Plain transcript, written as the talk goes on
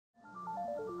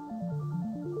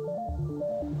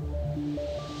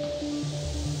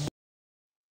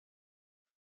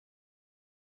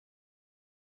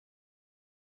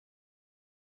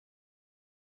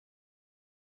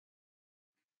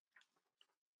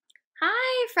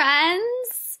Hi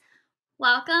friends!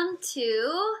 Welcome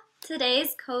to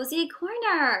today's Cozy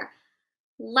Corner.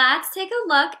 Let's take a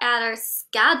look at our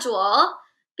schedule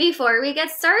before we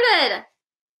get started.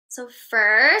 So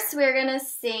first we're gonna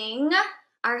sing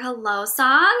our hello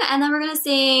song, and then we're gonna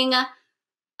sing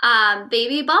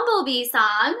Baby Bumblebee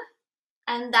song,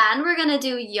 and then we're gonna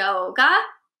do yoga,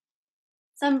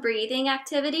 some breathing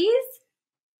activities,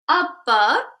 a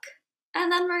book,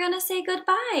 and then we're gonna say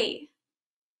goodbye.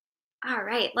 All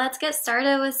right, let's get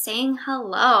started with saying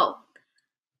hello.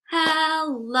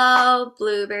 Hello,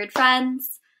 Bluebird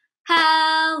friends.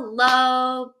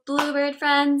 Hello, Bluebird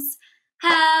friends.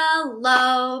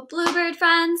 Hello, Bluebird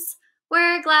friends.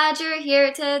 We're glad you're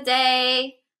here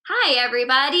today. Hi,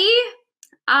 everybody.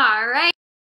 All right,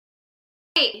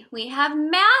 we have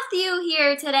Matthew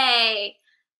here today.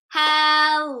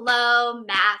 Hello,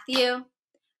 Matthew.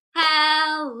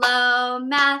 Hello,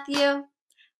 Matthew.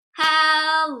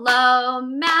 Hello,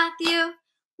 Matthew.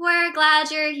 We're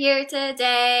glad you're here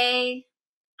today.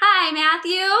 Hi,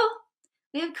 Matthew.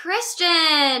 We have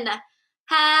Christian.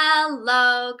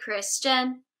 Hello,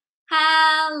 Christian.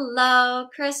 Hello,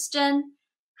 Christian.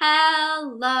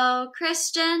 Hello,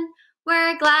 Christian.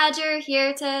 We're glad you're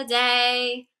here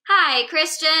today. Hi,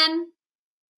 Christian.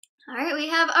 All right, we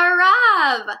have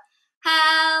Arav.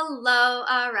 Hello,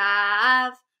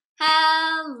 Arav.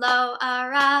 Hello,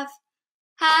 Arav.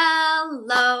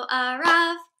 Hello,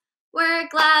 Arav. We're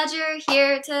glad you're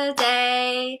here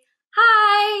today.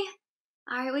 Hi.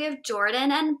 All right, we have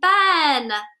Jordan and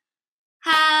Ben.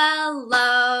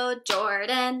 Hello,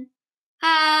 Jordan.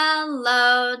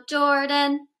 Hello,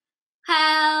 Jordan.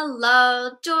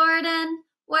 Hello, Jordan.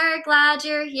 We're glad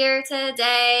you're here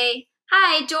today.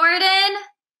 Hi, Jordan.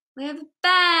 We have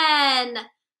Ben.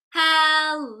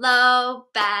 Hello,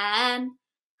 Ben.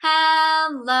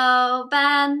 Hello,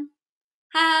 Ben.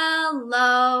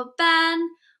 Hello, Ben.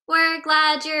 We're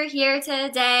glad you're here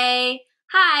today.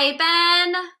 Hi,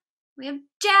 Ben. We have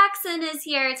Jackson is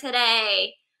here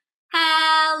today.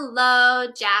 Hello,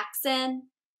 Jackson.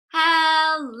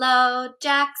 Hello,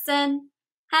 Jackson.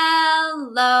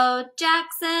 Hello,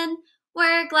 Jackson.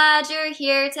 We're glad you're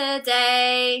here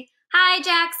today. Hi,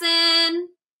 Jackson.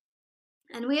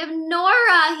 And we have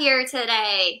Nora here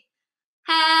today.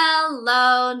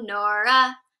 Hello,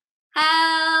 Nora.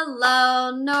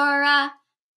 Hello, Nora.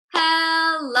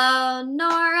 Hello,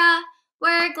 Nora.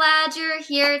 We're glad you're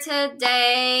here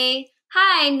today.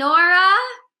 Hi, Nora.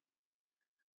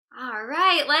 All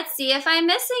right, let's see if I'm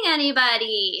missing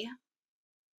anybody.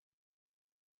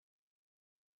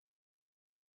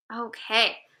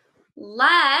 Okay,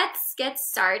 let's get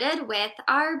started with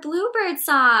our Bluebird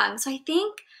song. So I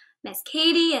think Miss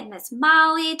Katie and Miss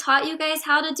Molly taught you guys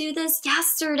how to do this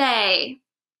yesterday.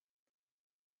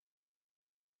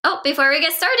 Oh, before we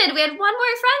get started, we had one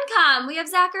more friend come. We have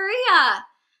Zachariah.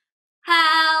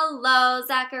 Hello,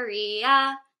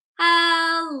 Zachariah.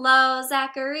 Hello,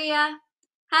 Zachariah.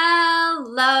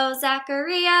 Hello,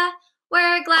 Zachariah.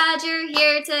 We're glad you're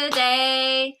here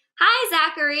today. Hi,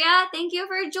 Zachariah. Thank you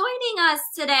for joining us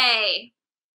today.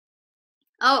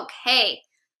 Okay,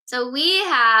 so we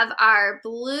have our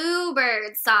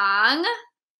Bluebird song.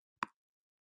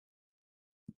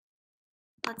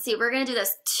 Let's see, we're gonna do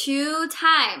this 2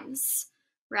 times.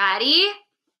 Ready?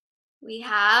 We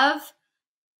have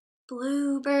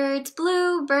bluebirds,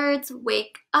 bluebirds,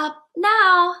 wake up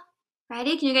now.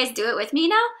 Ready? Can you guys do it with me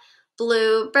now?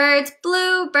 Bluebirds,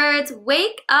 bluebirds,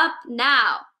 wake up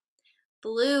now.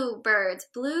 Bluebirds,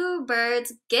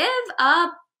 bluebirds, give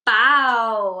a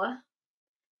bow.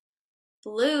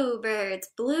 Bluebirds,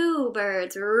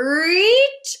 bluebirds,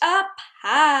 reach up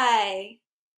high.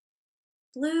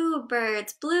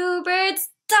 Bluebirds, bluebirds,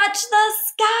 touch the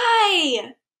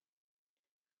sky.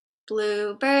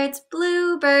 Bluebirds,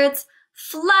 bluebirds,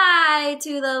 fly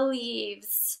to the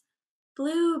leaves.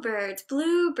 Bluebirds,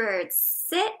 bluebirds,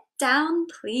 sit down,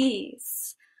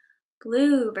 please.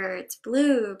 Bluebirds,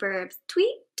 bluebirds,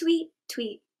 tweet, tweet,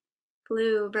 tweet.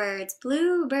 Bluebirds,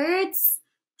 bluebirds,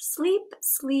 sleep,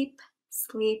 sleep,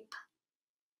 sleep.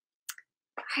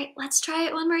 All right, let's try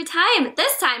it one more time.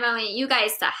 This time I want you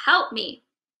guys to help me.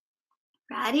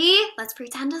 Ready? Let's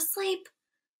pretend to sleep.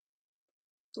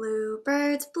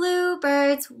 Bluebirds,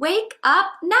 bluebirds, wake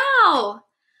up now.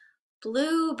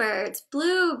 Bluebirds,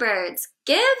 bluebirds,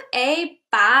 give a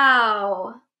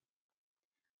bow.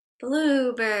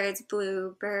 Bluebirds,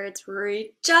 bluebirds,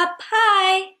 reach up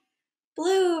high.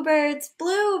 Bluebirds,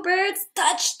 bluebirds,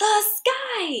 touch the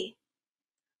sky.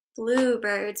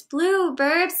 Bluebirds,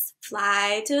 bluebirds,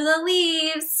 fly to the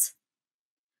leaves.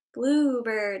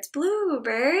 Bluebirds,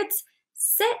 bluebirds,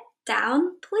 sit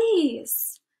down,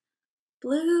 please.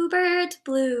 Bluebirds,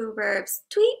 bluebirds,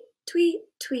 tweet, tweet,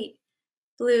 tweet.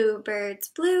 Bluebirds,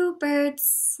 bluebirds,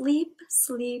 sleep,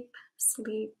 sleep,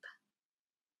 sleep.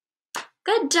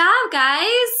 Good job,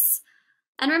 guys!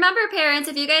 And remember, parents,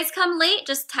 if you guys come late,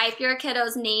 just type your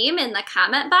kiddo's name in the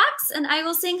comment box and I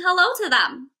will sing hello to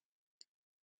them.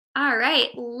 All right,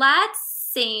 let's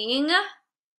sing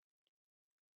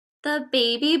the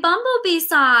Baby Bumblebee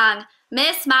song.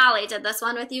 Miss Molly did this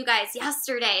one with you guys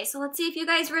yesterday, so let's see if you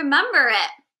guys remember it.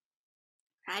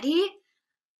 Ready?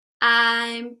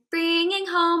 I'm bringing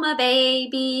home a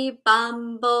baby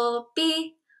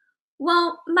bumblebee.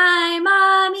 Won't my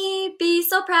mommy be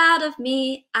so proud of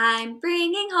me? I'm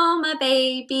bringing home a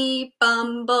baby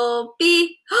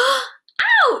bumblebee.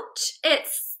 Ouch! It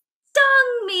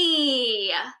stung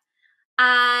me.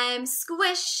 I'm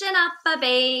squishing up a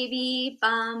baby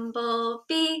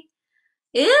bumblebee.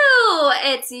 Ew,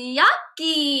 it's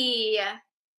yucky.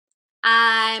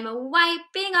 I'm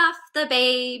wiping off the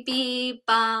baby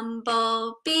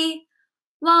bumblebee.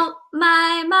 Won't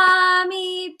my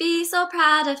mommy be so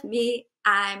proud of me?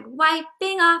 I'm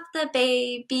wiping off the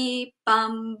baby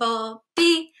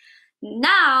bumblebee.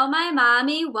 Now my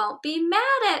mommy won't be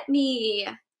mad at me.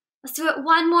 Let's do it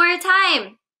one more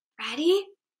time. Ready?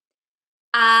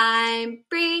 I'm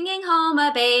bringing home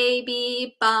a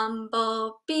baby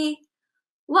bumblebee.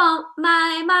 Won't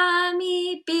my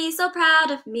mommy be so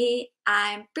proud of me?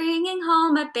 I'm bringing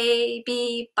home a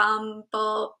baby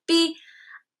bumblebee.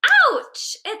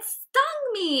 Ouch! It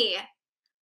stung me.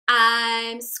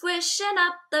 I'm squishing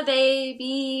up the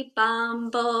baby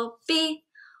bumblebee.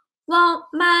 Won't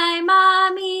my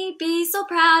mommy be so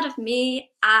proud of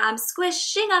me? I'm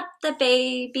squishing up the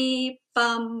baby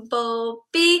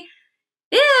bumblebee.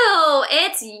 Ew,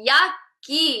 it's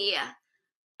yucky.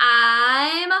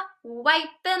 I'm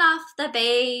wiping off the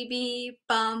baby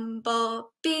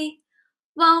bumblebee.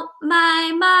 Won't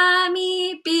my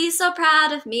mommy be so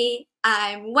proud of me?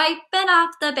 I'm wiping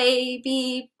off the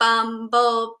baby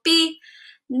bumblebee.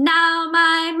 Now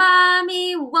my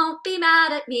mommy won't be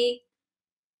mad at me.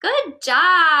 Good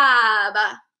job!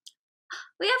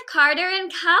 We have Carter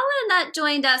and Colin that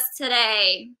joined us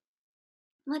today.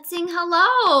 Let's sing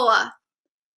hello.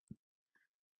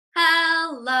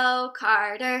 Hello,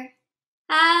 Carter.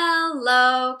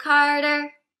 Hello,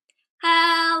 Carter.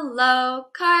 Hello,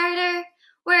 Carter.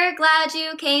 We're glad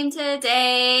you came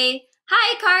today.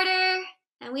 Hi, Carter.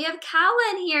 And we have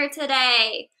Colin here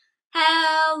today.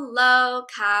 Hello,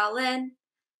 Colin.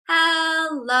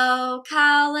 Hello,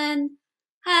 Colin.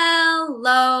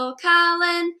 Hello,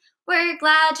 Colin. We're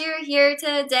glad you're here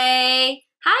today.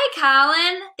 Hi,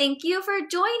 Colin. Thank you for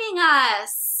joining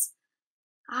us.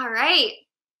 All right.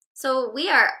 So we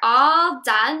are all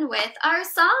done with our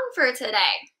song for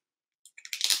today.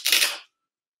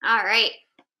 All right,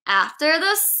 after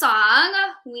the song,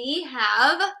 we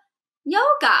have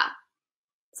yoga.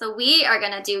 So we are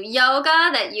gonna do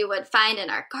yoga that you would find in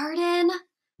our garden.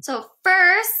 So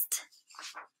first,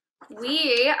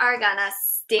 we are gonna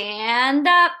stand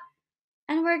up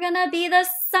and we're gonna be the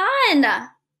sun.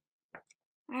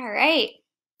 All right,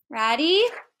 ready?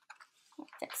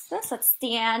 Let's fix this, let's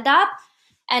stand up.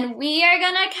 And we are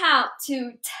gonna count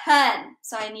to 10.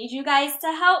 So I need you guys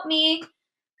to help me.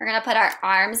 We're gonna put our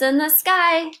arms in the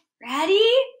sky. Ready?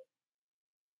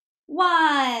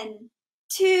 1,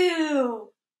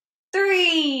 2,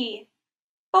 3,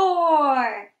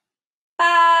 4,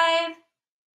 5,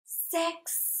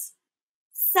 6,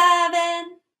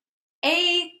 7,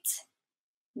 8,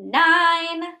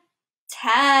 9,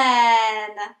 10.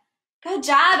 Good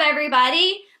job,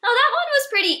 everybody. Now that one was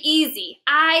pretty easy.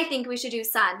 I think we should do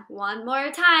sun one more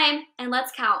time and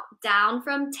let's count down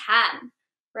from 10.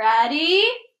 Ready?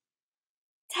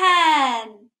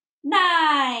 10,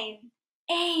 9,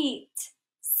 8,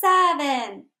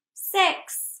 7,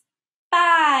 6,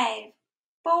 5,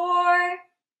 4,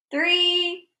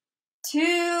 3,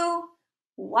 2,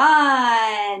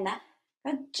 1.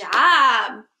 Good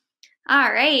job.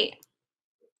 All right.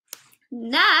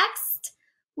 Next,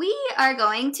 we are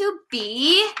going to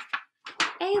be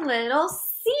a little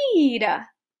seed.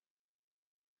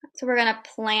 So we're going to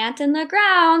plant in the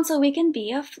ground so we can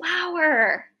be a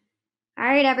flower. All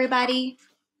right, everybody.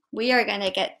 We are going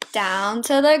to get down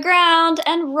to the ground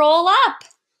and roll up.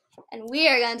 And we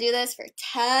are going to do this for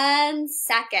 10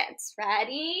 seconds.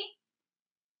 Ready?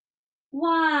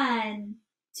 1,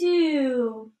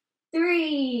 2,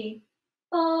 3,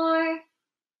 4,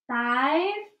 5,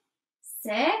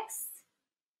 6,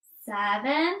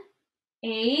 7,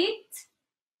 8,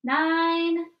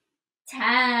 9,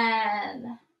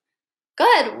 10.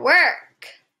 Good work.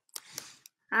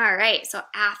 All right, so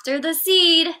after the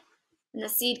seed, and the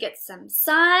seed gets some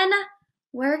sun,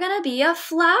 we're gonna be a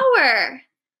flower.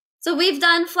 So we've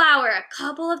done flower a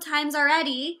couple of times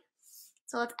already.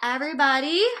 So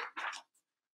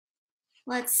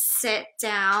let's sit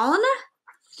down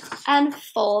and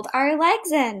fold our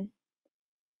legs in.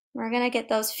 We're gonna get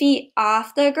those feet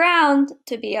off the ground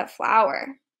to be a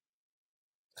flower.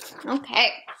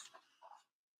 Okay.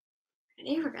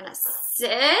 Ready? We're gonna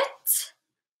sit.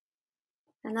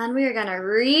 And then we're gonna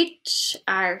reach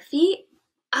our feet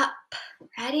up.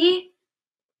 Ready?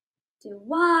 Do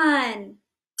 1,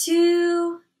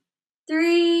 2,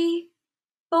 3,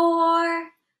 4,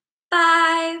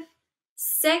 5,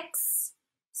 6,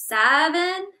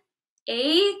 7,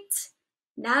 8,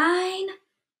 9,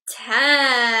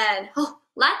 10. Oh,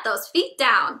 let those feet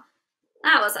down.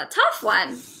 That was a tough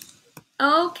one.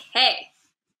 Okay.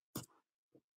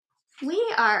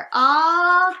 We are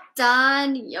all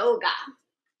done yoga.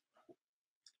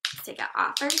 Let's take it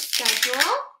off our schedule.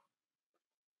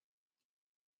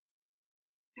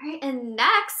 All right, and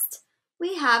next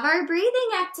we have our breathing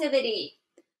activity.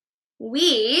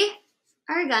 We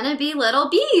are gonna be little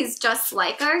bees, just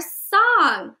like our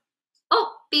song.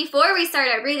 Oh, before we start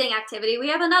our breathing activity, we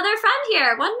have another friend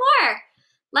here, one more.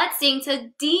 Let's sing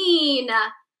to Dean.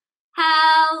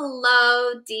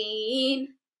 Hello,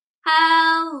 Dean.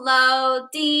 Hello,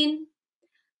 Dean.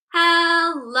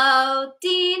 Hello,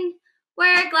 Dean.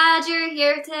 We're glad you're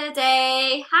here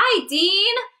today. Hi,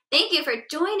 Dean. Thank you for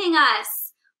joining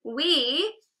us.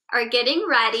 We are getting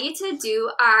ready to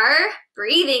do our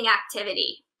breathing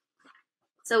activity.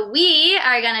 So we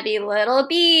are going to be little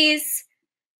bees.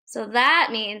 So that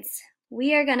means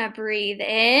we are going to breathe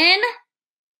in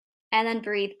and then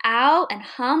breathe out and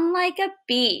hum like a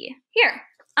bee. Here,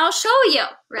 I'll show you.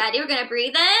 Ready? We're going to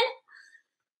breathe in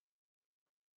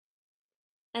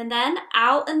and then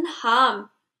out and hum.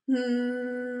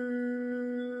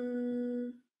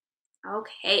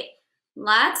 Okay,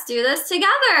 let's do this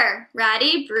together.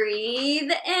 Ready?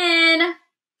 Breathe in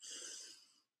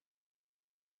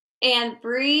and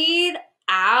breathe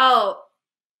out.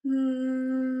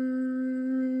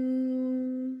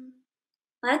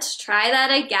 Let's try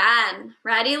that again.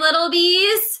 Ready, little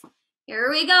bees? Here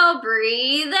we go.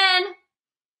 Breathe in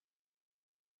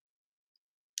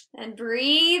and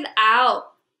breathe out.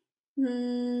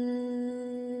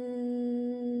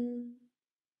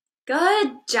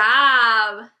 Good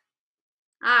job.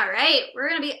 All right, we're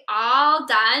gonna be all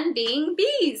done being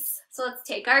bees. So let's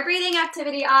take our breathing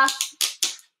activity off.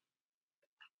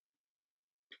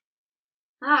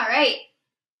 All right,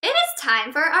 it is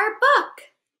time for our book.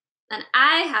 And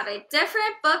I have a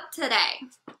different book today.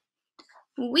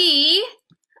 We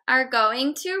are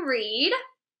going to read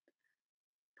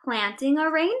Planting a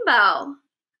Rainbow.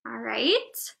 All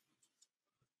right.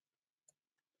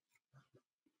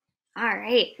 All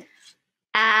right.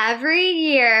 Every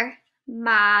year,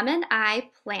 Mom and I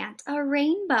plant a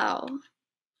rainbow.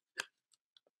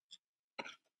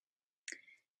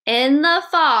 In the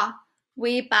fall,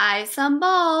 we buy some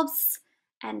bulbs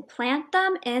and plant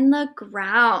them in the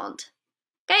ground.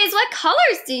 Guys, what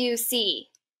colors do you see?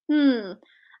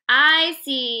 I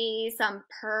see some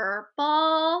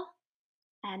purple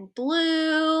and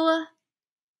blue,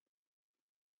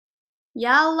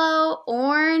 yellow,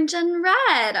 orange, and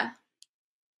red.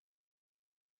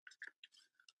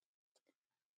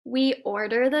 We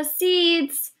order the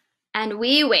seeds and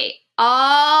we wait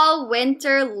all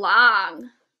winter long.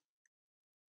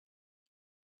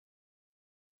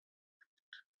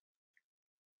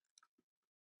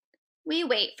 We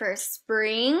wait for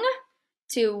spring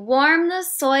to warm the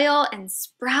soil and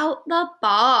sprout the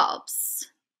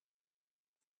bulbs.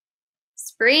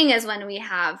 Spring is when we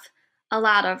have a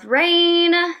lot of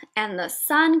rain and the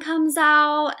sun comes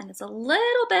out and it's a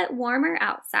little bit warmer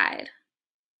outside.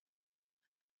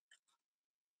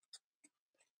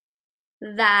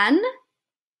 Then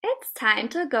it's time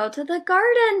to go to the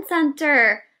garden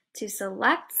center to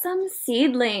select some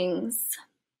seedlings.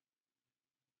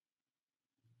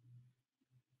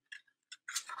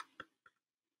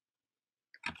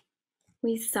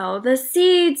 We sow the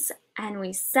seeds and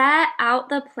we set out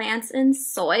the plants in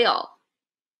soil.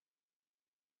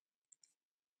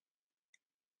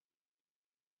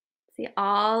 See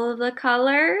all of the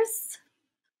colors?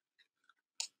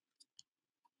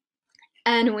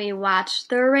 And we watch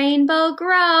the rainbow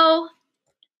grow.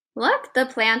 Look, the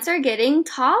plants are getting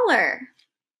taller.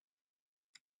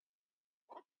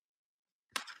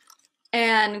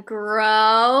 And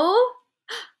grow.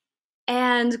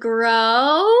 And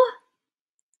grow.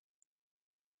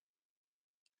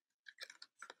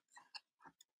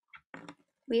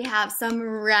 We have some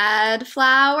red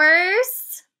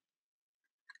flowers.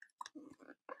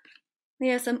 We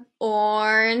have some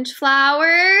orange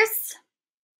flowers.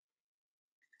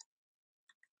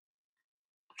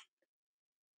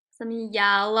 Some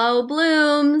yellow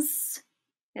blooms.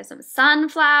 We have some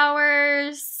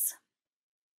sunflowers.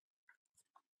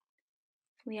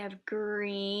 We have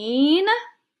green.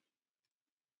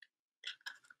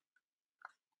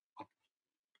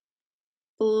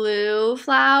 Blue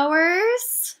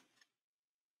flowers.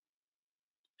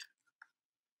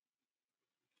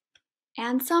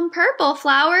 And some purple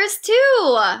flowers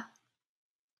too.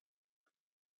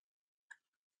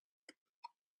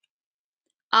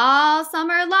 All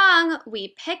summer long,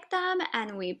 we pick them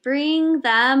and we bring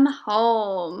them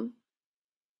home.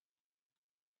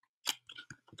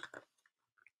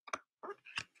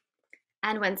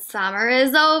 And when summer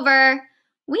is over,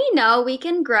 we know we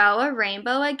can grow a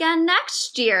rainbow again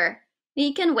next year.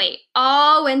 We can wait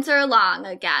all winter long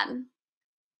again.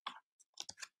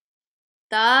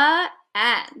 The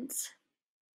end.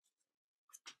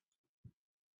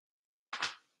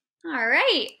 All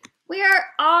right, we are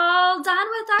all done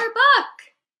with our book.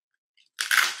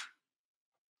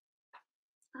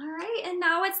 All right, and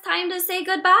now it's time to say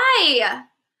goodbye.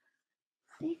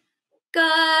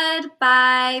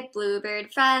 Goodbye,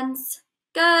 bluebird friends.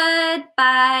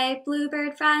 Goodbye,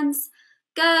 bluebird friends.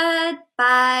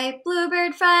 Goodbye,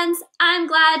 bluebird friends. I'm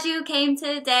glad you came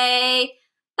today.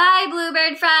 Bye,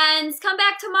 bluebird friends. Come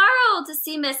back tomorrow to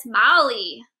see Miss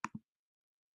Molly.